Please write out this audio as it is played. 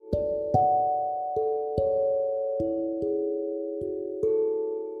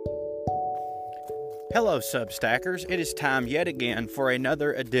Hello, Substackers. It is time yet again for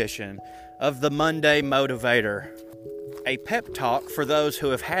another edition of the Monday Motivator, a pep talk for those who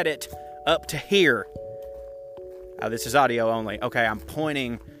have had it up to here. This is audio only. Okay, I'm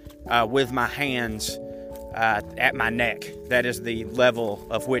pointing with my hands at my neck. That is the level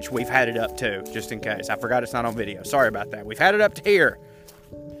of which we've had it up to, just in case. I forgot it's not on video. Sorry about that. We've had it up to here.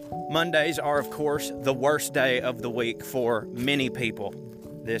 Mondays are, of course, the worst day of the week for many people.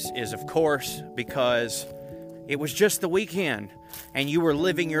 This is, of course, because it was just the weekend and you were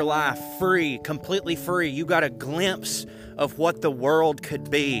living your life free, completely free. You got a glimpse of what the world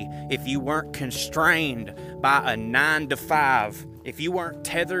could be if you weren't constrained by a 9 to 5, if you weren't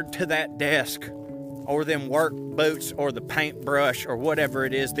tethered to that desk or them work boots or the paintbrush or whatever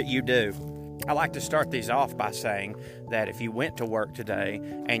it is that you do. I like to start these off by saying that if you went to work today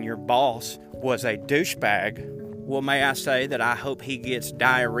and your boss was a douchebag, well, may I say that I hope he gets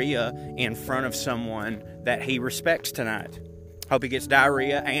diarrhea in front of someone that he respects tonight. Hope he gets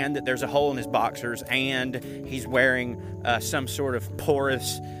diarrhea and that there's a hole in his boxers and he's wearing some sort of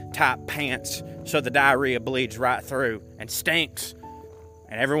porous type pants so the diarrhea bleeds right through and stinks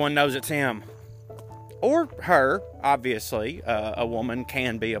and everyone knows it's him. Or her, obviously. A woman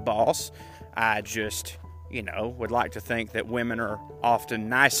can be a boss. I just, would like to think that women are often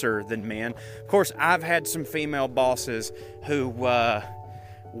nicer than men. Of course, I've had some female bosses who, we're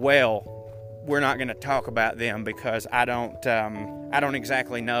not going to talk about them because I don't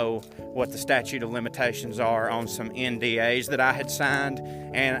exactly know what the statute of limitations are on some NDAs that I had signed,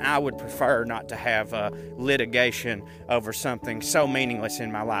 and I would prefer not to have litigation over something so meaningless in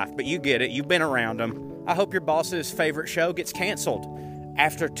my life. But you get it. You've been around them. I hope your boss's favorite show gets canceled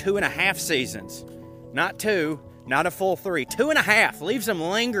after 2.5 seasons. Not 2, not a full 3. 2.5 leaves them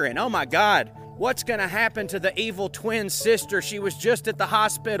lingering. Oh my God. What's going to happen to the evil twin sister? She was just at the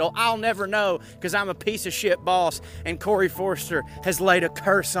hospital. I'll never know because I'm a piece of shit boss and Corey Forster has laid a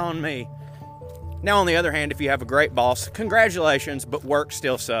curse on me. Now, on the other hand, if you have a great boss, congratulations, but work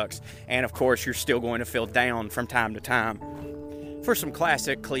still sucks. And of course, you're still going to feel down from time to time. For some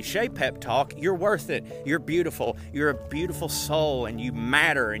classic cliche pep talk, you're worth it. You're beautiful. You're a beautiful soul and you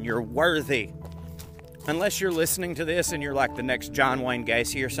matter and you're worthy. Unless you're listening to this and you're like the next John Wayne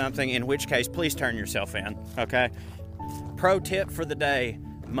Gacy or something, in which case, please turn yourself in, okay? Pro tip for the day,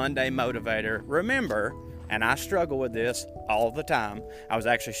 Monday Motivator. Remember, and I struggle with this all the time. I was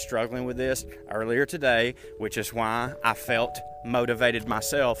actually struggling with this earlier today, which is why I felt motivated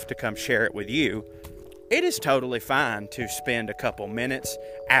myself to come share it with you. It is totally fine to spend a couple minutes,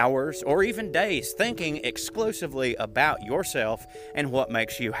 hours, or even days thinking exclusively about yourself and what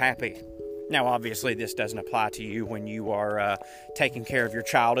makes you happy. Now, obviously, this doesn't apply to you when you are taking care of your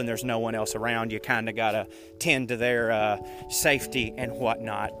child and there's no one else around. You kind of got to tend to their safety and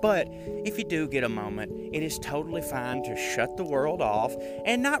whatnot. But if you do get a moment, it is totally fine to shut the world off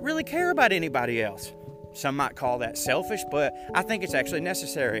and not really care about anybody else. Some might call that selfish, but I think it's actually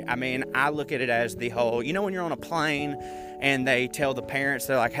necessary. I mean, I look at it as the whole, when you're on a plane and they tell the parents,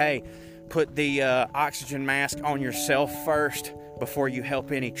 they're like, hey, put the oxygen mask on yourself first before you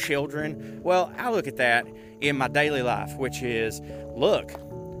help any children. Well, I look at that in my daily life, which is, look,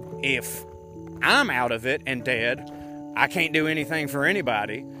 if I'm out of it and dead, I can't do anything for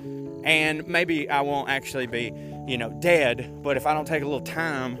anybody. And maybe I won't actually be, dead, but if I don't take a little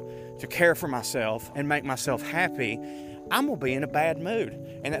time to care for myself and make myself happy, I'm going to be in a bad mood.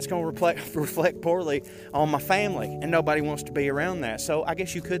 And that's going to reflect poorly on my family. And nobody wants to be around that. So I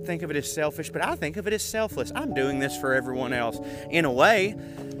guess you could think of it as selfish, but I think of it as selfless. I'm doing this for everyone else. In a way,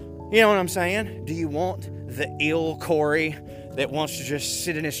 you know what I'm saying? Do you want the ill Corey that wants to just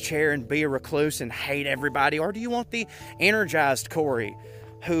sit in his chair and be a recluse and hate everybody? Or do you want the energized Corey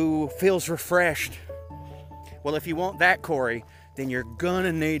who feels refreshed? Well, if you want that Corey, then you're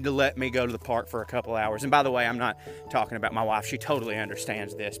gonna need to let me go to the park for a couple hours. And by the way, I'm not talking about my wife. She totally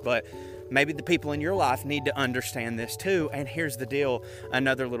understands this, but maybe the people in your life need to understand this too. And here's the deal,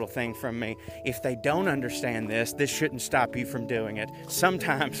 another little thing from me. If they don't understand this shouldn't stop you from doing it.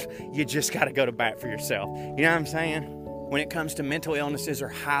 Sometimes you just gotta go to bat for yourself. You know what I'm saying? When it comes to mental illnesses or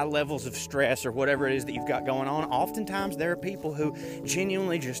high levels of stress or whatever it is that you've got going on, oftentimes there are people who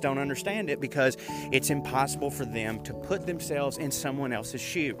genuinely just don't understand it because it's impossible for them to put themselves in someone else's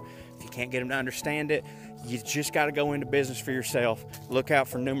shoe. If you can't get them to understand it, you just got to go into business for yourself. Look out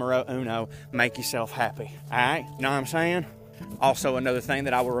for numero uno. Make yourself happy. All right? Know what I'm saying? Also, another thing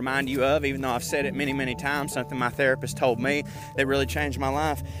that I will remind you of, even though I've said it many, many times, something my therapist told me that really changed my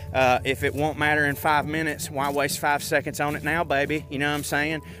life. If it won't matter in 5 minutes, why waste 5 seconds on it now, baby? You know what I'm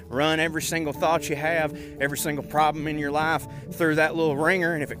saying? Run every single thought you have, every single problem in your life through that little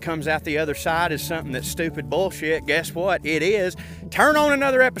ringer, and if it comes out the other side as something that's stupid bullshit, guess what? It is. Turn on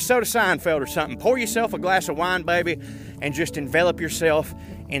another episode of Seinfeld or something. Pour yourself a glass of wine, baby, and just envelop yourself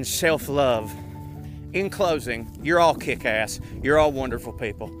in self-love. In closing, you're all kick-ass. You're all wonderful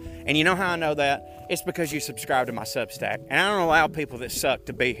people. And you know how I know that? It's because you subscribe to my Substack. And I don't allow people that suck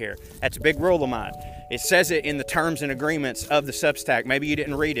to be here. That's a big rule of mine. It says it in the terms and agreements of the Substack. Maybe you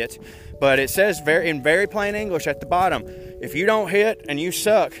didn't read it, but it says in very plain English at the bottom, if you don't hit and you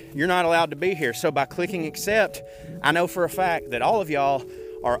suck, you're not allowed to be here. So by clicking accept, I know for a fact that all of y'all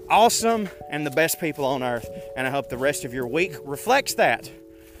are awesome and the best people on earth. And I hope the rest of your week reflects that.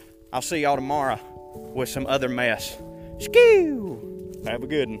 I'll see y'all tomorrow with some other mess. Skew! Have a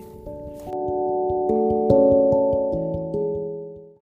good one.